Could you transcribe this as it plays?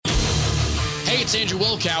Hey, it's Andrew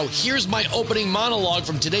Wilkow. Here's my opening monologue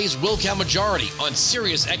from today's Wilkow Majority on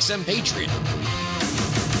Sirius XM Patriot.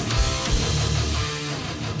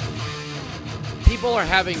 People are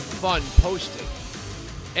having fun posting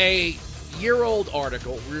a year-old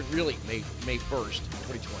article, really May 1st,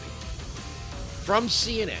 2020, from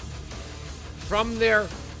CNN, from their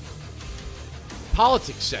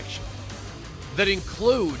politics section, that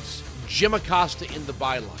includes Jim Acosta in the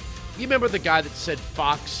byline. You remember the guy that said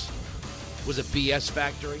Fox was a BS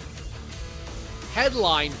factory?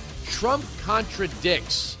 Headline, Trump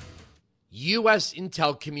contradicts U.S.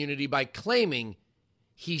 intel community by claiming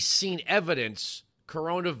he's seen evidence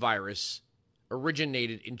coronavirus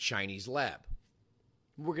originated in Chinese lab.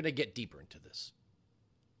 We're going to get deeper into this.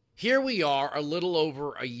 Here we are a little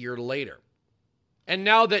over a year later. And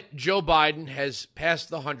now that Joe Biden has passed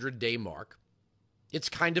the 100-day mark, it's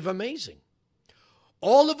kind of amazing.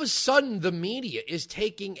 All of a sudden, the media is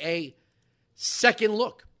taking a second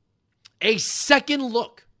look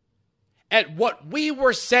at what we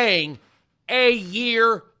were saying a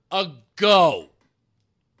year ago.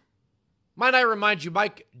 Might I remind you,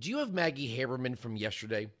 Mike, do you have Maggie Haberman from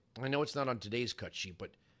yesterday? I know it's not on today's cut sheet,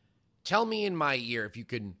 but tell me in my ear if you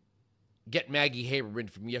can get Maggie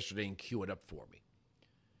Haberman from yesterday and cue it up for me.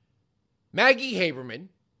 Maggie Haberman,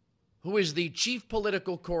 who is the chief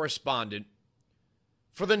political correspondent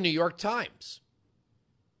for the New York Times,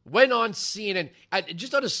 went on CNN.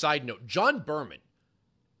 Just on a side note, John Berman.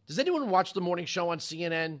 Does anyone watch the morning show on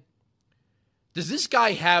CNN? Does this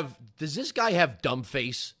guy have dumb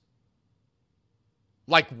face?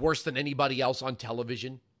 Like worse than anybody else on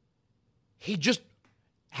television? He just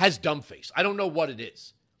has dumb face. I don't know what it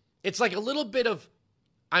is. It's like a little bit of,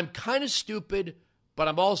 I'm kind of stupid, but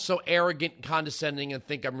I'm also arrogant and condescending and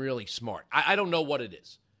think I'm really smart. I don't know what it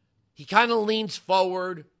is. He kind of leans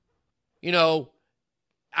forward, you know.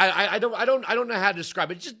 I don't know how to describe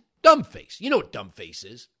it. It's just dumb face. You know what dumb face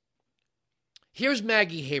is. Here's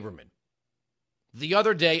Maggie Haberman the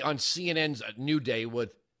other day on CNN's New Day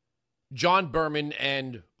with John Berman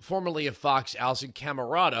and formerly of Fox, Alison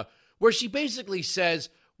Camerata, where she basically says,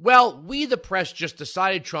 well, we the press just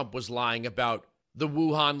decided Trump was lying about the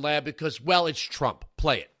Wuhan lab because, well, it's Trump.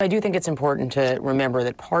 Play it. I do think it's important to remember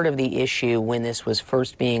that part of the issue when this was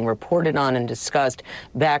first being reported on and discussed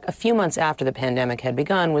back a few months after the pandemic had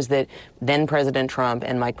begun was that then President Trump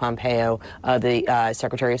and Mike Pompeo, the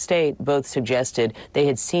Secretary of State, both suggested they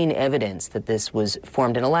had seen evidence that this was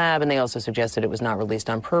formed in a lab, and they also suggested it was not released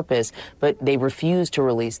on purpose, but they refused to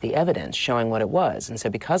release the evidence showing what it was. And so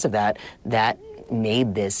because of that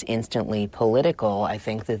made this instantly political. I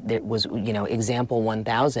think that there was, example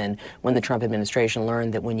 1000 when the Trump administration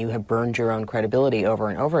learned that when you have burned your own credibility over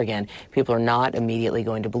and over again, people are not immediately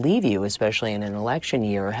going to believe you, especially in an election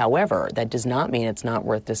year. However, that does not mean it's not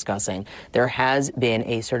worth discussing. There has been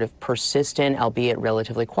a sort of persistent, albeit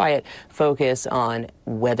relatively quiet, focus on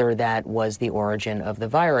whether that was the origin of the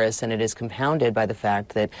virus, and it is compounded by the fact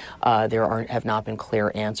that there have not been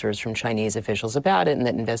clear answers from Chinese officials about it, and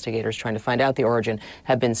that investigators trying to find out the origin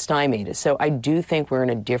have been stymied. So I do think we're in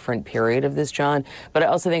a different period of this, John, but I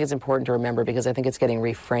also think it's important to remember because I think it's getting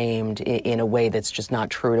reframed in a way that's just not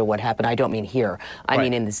true to what happened. I don't mean here. I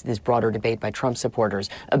mean in this broader debate by Trump supporters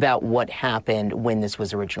about what happened when this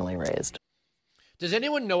was originally raised. Does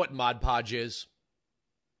anyone know what Mod Podge is?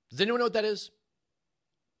 Does anyone know what that is?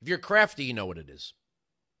 If you're crafty, you know what it is.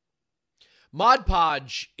 Mod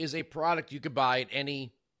Podge is a product you could buy at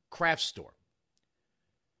any craft store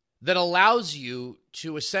that allows you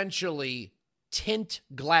to essentially tint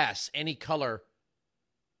glass any color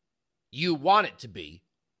you want it to be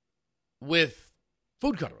with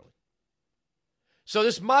food coloring. So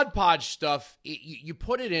this Mod Podge stuff, you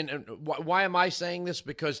put it in, and why am I saying this?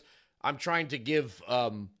 Because I'm trying to give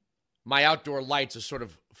my outdoor lights a sort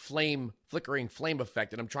of flickering flame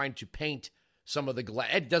effect, and I'm trying to paint some of the glass.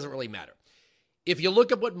 It doesn't really matter. If you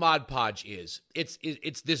look at what Mod Podge is, it's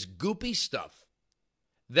this goopy stuff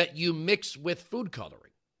that you mix with food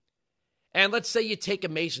coloring. And let's say you take a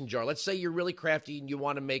mason jar. Let's say you're really crafty and you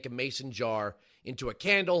want to make a mason jar into a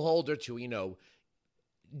candle holder to,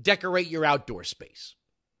 decorate your outdoor space.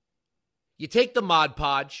 You take the Mod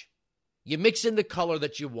Podge, you mix in the color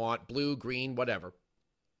that you want, blue, green, whatever,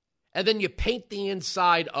 and then you paint the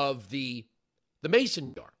inside of the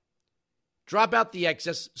mason jar. Drop out the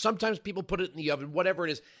excess. Sometimes people put it in the oven, whatever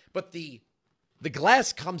it is, but the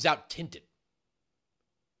glass comes out tinted.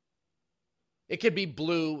 It could be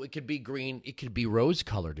blue, it could be green, it could be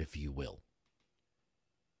rose-colored, if you will.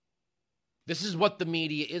 This is what the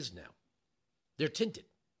media is now. They're tinted.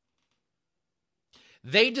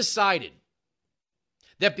 They decided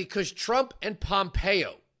that because Trump and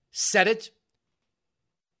Pompeo said it,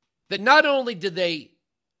 that not only did they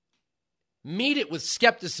meet it with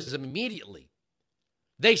skepticism immediately,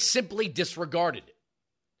 they simply disregarded it.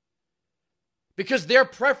 Because their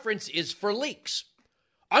preference is for leaks.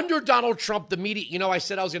 Under Donald Trump, the media, I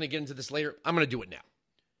said I was going to get into this later. I'm going to do it now.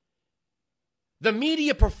 The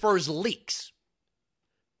media prefers leaks.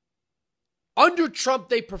 Under Trump,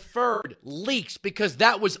 they preferred leaks because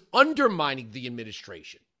that was undermining the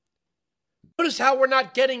administration. Notice how we're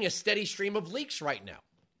not getting a steady stream of leaks right now.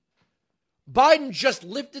 Biden just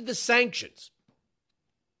lifted the sanctions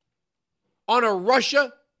on a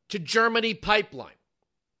Russia to Germany pipeline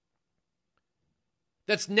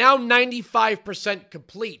that's now 95%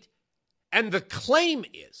 complete. And the claim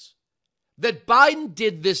is that Biden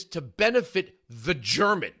did this to benefit the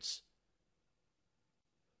Germans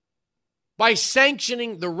by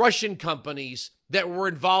sanctioning the Russian companies that were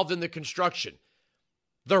involved in the construction.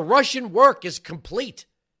 The Russian work is complete.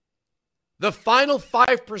 The final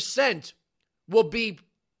 5% will be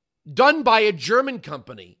done by a German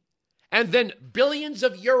company, and then billions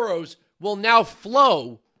of euros will now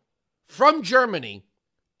flow from Germany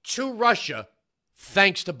to Russia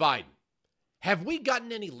thanks to Biden. Have we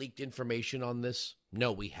gotten any leaked information on this?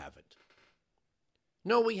 No, we haven't.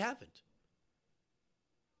 No, we haven't.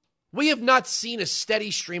 We have not seen a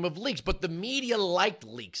steady stream of leaks, but the media liked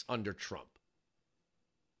leaks under Trump.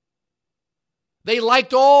 They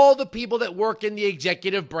liked all the people that work in the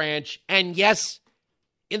executive branch, and yes,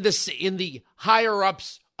 in the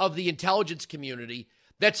higher-ups of the intelligence community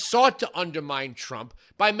that sought to undermine Trump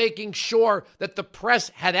by making sure that the press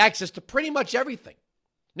had access to pretty much everything,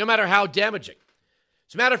 no matter how damaging.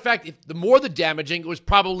 As a matter of fact, the more the damaging, it was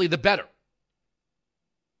probably the better.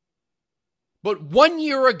 But 1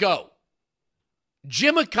 year ago,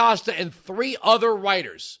 Jim Acosta and 3 other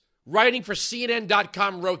writers writing for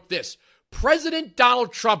CNN.com wrote this: President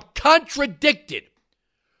Donald Trump contradicted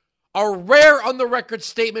a rare on-the-record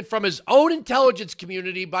statement from his own intelligence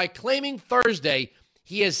community by claiming Thursday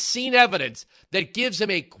he has seen evidence that gives him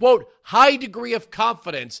a, quote, high degree of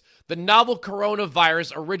confidence the novel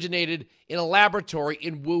coronavirus originated in a laboratory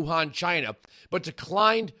in Wuhan, China, but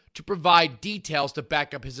declined to provide details to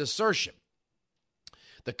back up his assertion.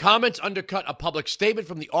 The comments undercut a public statement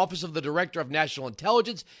from the Office of the Director of National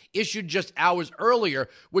Intelligence issued just hours earlier,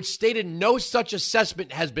 which stated no such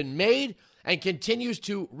assessment has been made and continues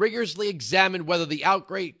to rigorously examine whether the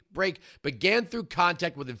outbreak began through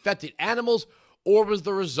contact with infected animals or was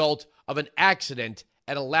the result of an accident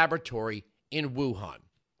at a laboratory in Wuhan.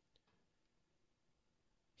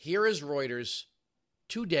 Here is Reuters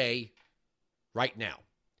today, right now.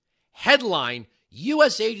 Headline: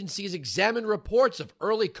 U.S. agencies examine reports of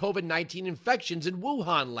early COVID-19 infections in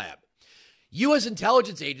Wuhan lab. U.S.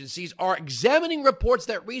 intelligence agencies are examining reports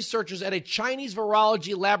that researchers at a Chinese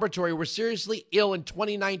virology laboratory were seriously ill in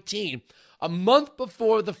 2019, a month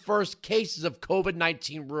before the first cases of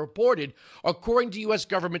COVID-19 were reported, according to U.S.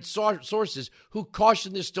 government sources who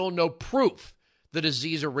caution there's still no proof the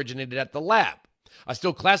disease originated at the lab. A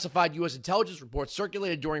still classified U.S. intelligence report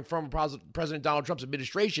circulated during former President Donald Trump's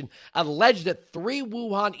administration alleged that 3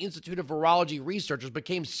 Wuhan Institute of Virology researchers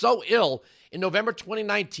became so ill in November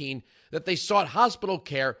 2019 that they sought hospital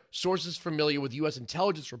care, sources familiar with U.S.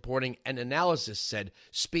 intelligence reporting and analysis said,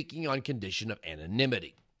 speaking on condition of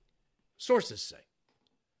anonymity. Sources say.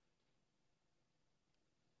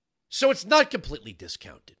 So it's not completely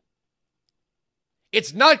discounted.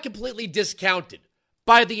 It's not completely discounted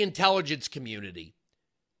by the intelligence community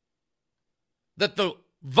that the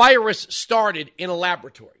virus started in a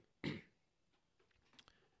laboratory.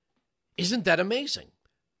 Isn't that amazing?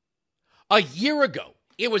 A year ago,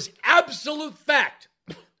 it was absolute fact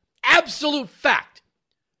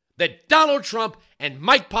that Donald Trump and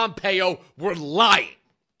Mike Pompeo were lying.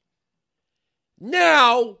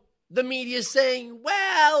 Now, the media is saying,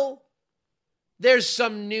 well, there's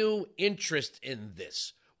some new interest in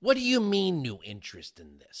this. What do you mean new interest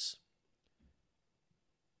in this?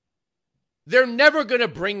 They're never going to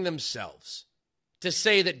bring themselves to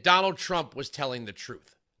say that Donald Trump was telling the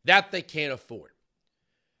truth. That they can't afford.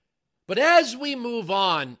 But as we move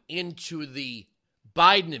on into the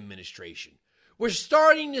Biden administration, we're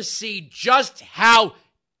starting to see just how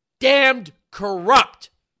damned corrupt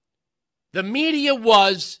the media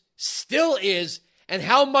was, still is, and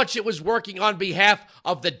how much it was working on behalf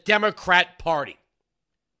of the Democrat Party.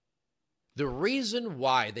 The reason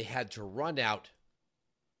why they had to run out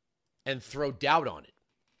and throw doubt on it,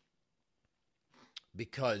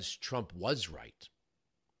 because Trump was right.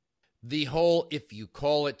 The whole, if you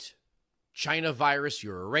call it China virus,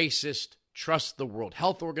 you're a racist, trust the World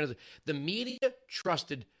Health Organization. The media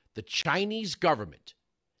trusted the Chinese government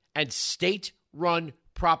and state-run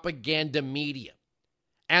propaganda media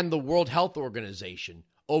and the World Health Organization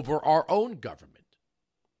over our own government.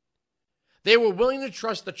 They were willing to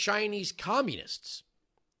trust the Chinese communists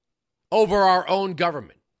over our own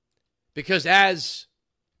government. Because as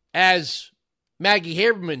Maggie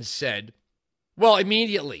Haberman said, well,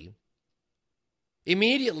 immediately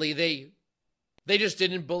they just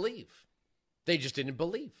didn't believe. They just didn't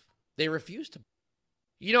believe. They refused to.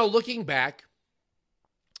 You know, looking back,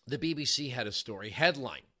 the BBC had a story,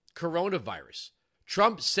 headline, Coronavirus.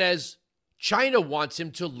 Trump says China wants him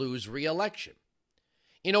to lose re-election.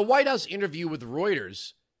 In a White House interview with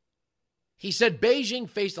Reuters, he said Beijing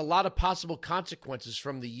faced a lot of possible consequences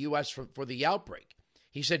from the U.S. for the outbreak.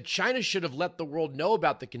 He said China should have let the world know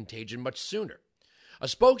about the contagion much sooner. A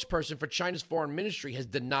spokesperson for China's foreign ministry has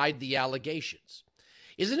denied the allegations.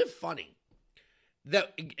 Isn't it funny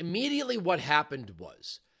that immediately what happened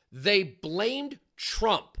was they blamed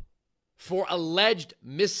Trump for alleged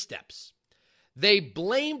missteps. They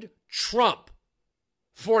blamed Trump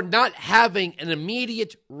for not having an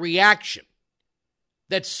immediate reaction.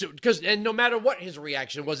 And no matter what his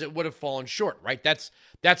reaction was, it would have fallen short, right? That's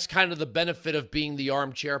kind of the benefit of being the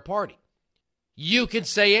armchair party. You can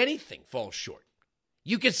say anything falls short.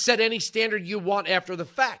 You can set any standard you want after the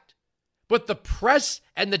fact. But the press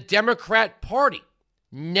and the Democrat Party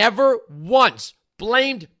never once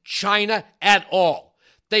blamed China at all.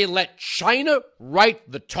 They let China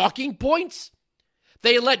write the talking points.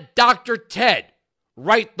 They let Dr. Ted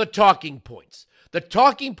write the talking points. The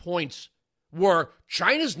talking points were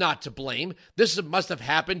China's not to blame. This must have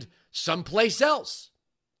happened someplace else.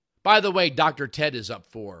 By the way, Dr. Ted is up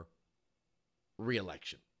for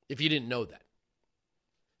re-election, if you didn't know that.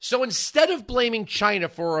 So instead of blaming China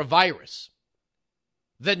for a virus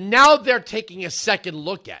that now they're taking a second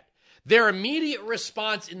look at, their immediate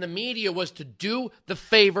response in the media was to do the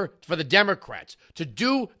favor for the Democrats, to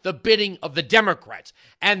do the bidding of the Democrats.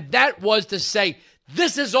 And that was to say,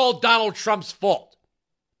 this is all Donald Trump's fault.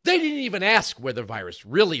 They didn't even ask where the virus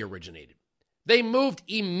really originated. They moved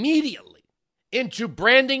immediately into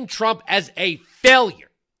branding Trump as a failure,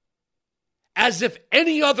 as if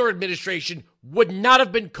any other administration would not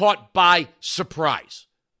have been caught by surprise.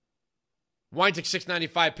 Weinzig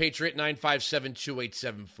 695, Patriot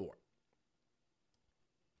 957-2874.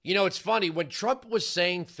 You know, it's funny, when Trump was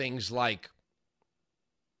saying things like,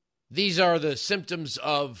 these are the symptoms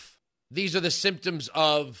of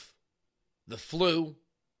the flu,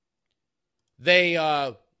 they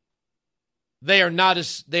are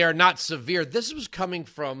not severe. This was coming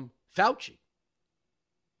from Fauci.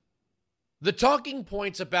 The talking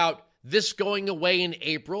points about this going away in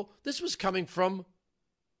April, this was coming from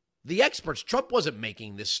the experts. Trump wasn't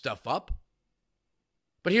making this stuff up.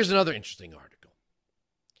 But here's another interesting article.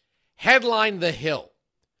 Headline The Hill.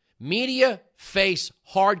 Media face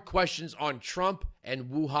hard questions on Trump and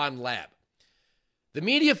Wuhan lab. The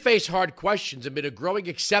media face hard questions amid a growing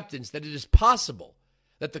acceptance that it is possible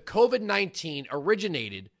that the COVID-19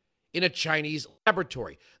 originated in a Chinese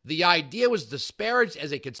laboratory. The idea was disparaged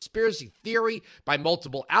as a conspiracy theory by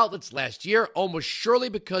multiple outlets last year, almost surely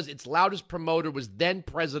because its loudest promoter was then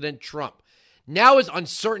President Trump. Now, as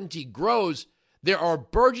uncertainty grows, there are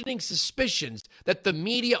burgeoning suspicions that the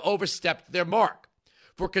media overstepped their mark.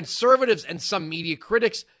 For conservatives and some media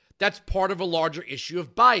critics, that's part of a larger issue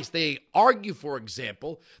of bias. They argue, for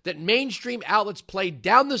example, that mainstream outlets played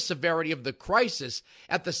down the severity of the crisis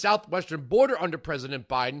at the southwestern border under President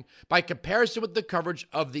Biden by comparison with the coverage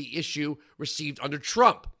of the issue received under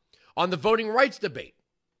Trump. On the voting rights debate,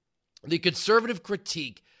 the conservative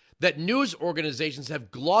critique that news organizations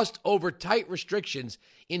have glossed over tight restrictions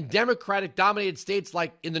in Democratic-dominated states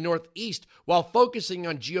like in the Northeast while focusing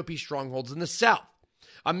on GOP strongholds in the South.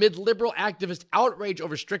 Amid liberal activist outrage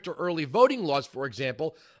over stricter early voting laws, for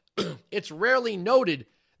example, it's rarely noted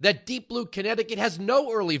that Deep Blue Connecticut has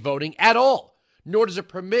no early voting at all, nor does it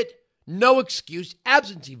permit no excuse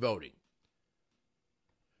absentee voting.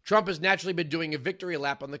 Trump has naturally been doing a victory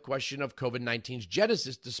lap on the question of COVID-19's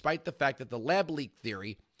genesis, despite the fact that the lab leak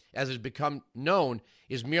theory, as it has become known,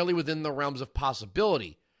 is merely within the realms of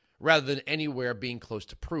possibility rather than anywhere being close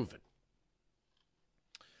to proven.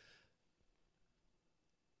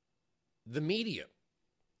 The media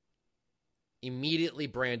immediately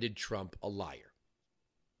branded Trump a liar.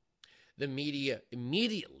 The media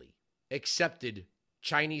immediately accepted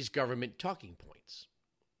Chinese government talking points.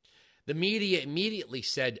 The media immediately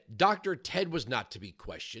said Dr. Ted was not to be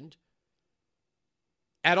questioned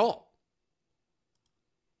at all.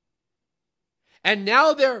 And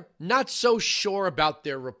now they're not so sure about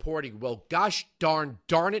their reporting. Well, gosh darn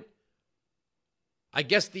it. I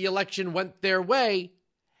guess the election went their way.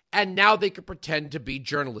 and now they can pretend to be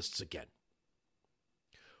journalists again.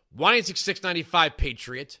 1-866-95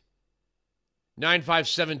 Patriot,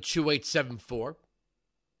 957-2874.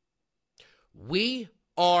 We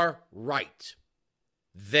are right.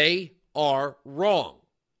 They are wrong.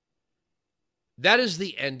 That is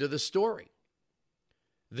the end of the story.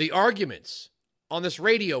 The arguments on this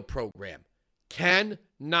radio program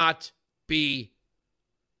cannot be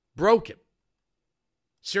broken.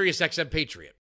 Sirius XM Patriot.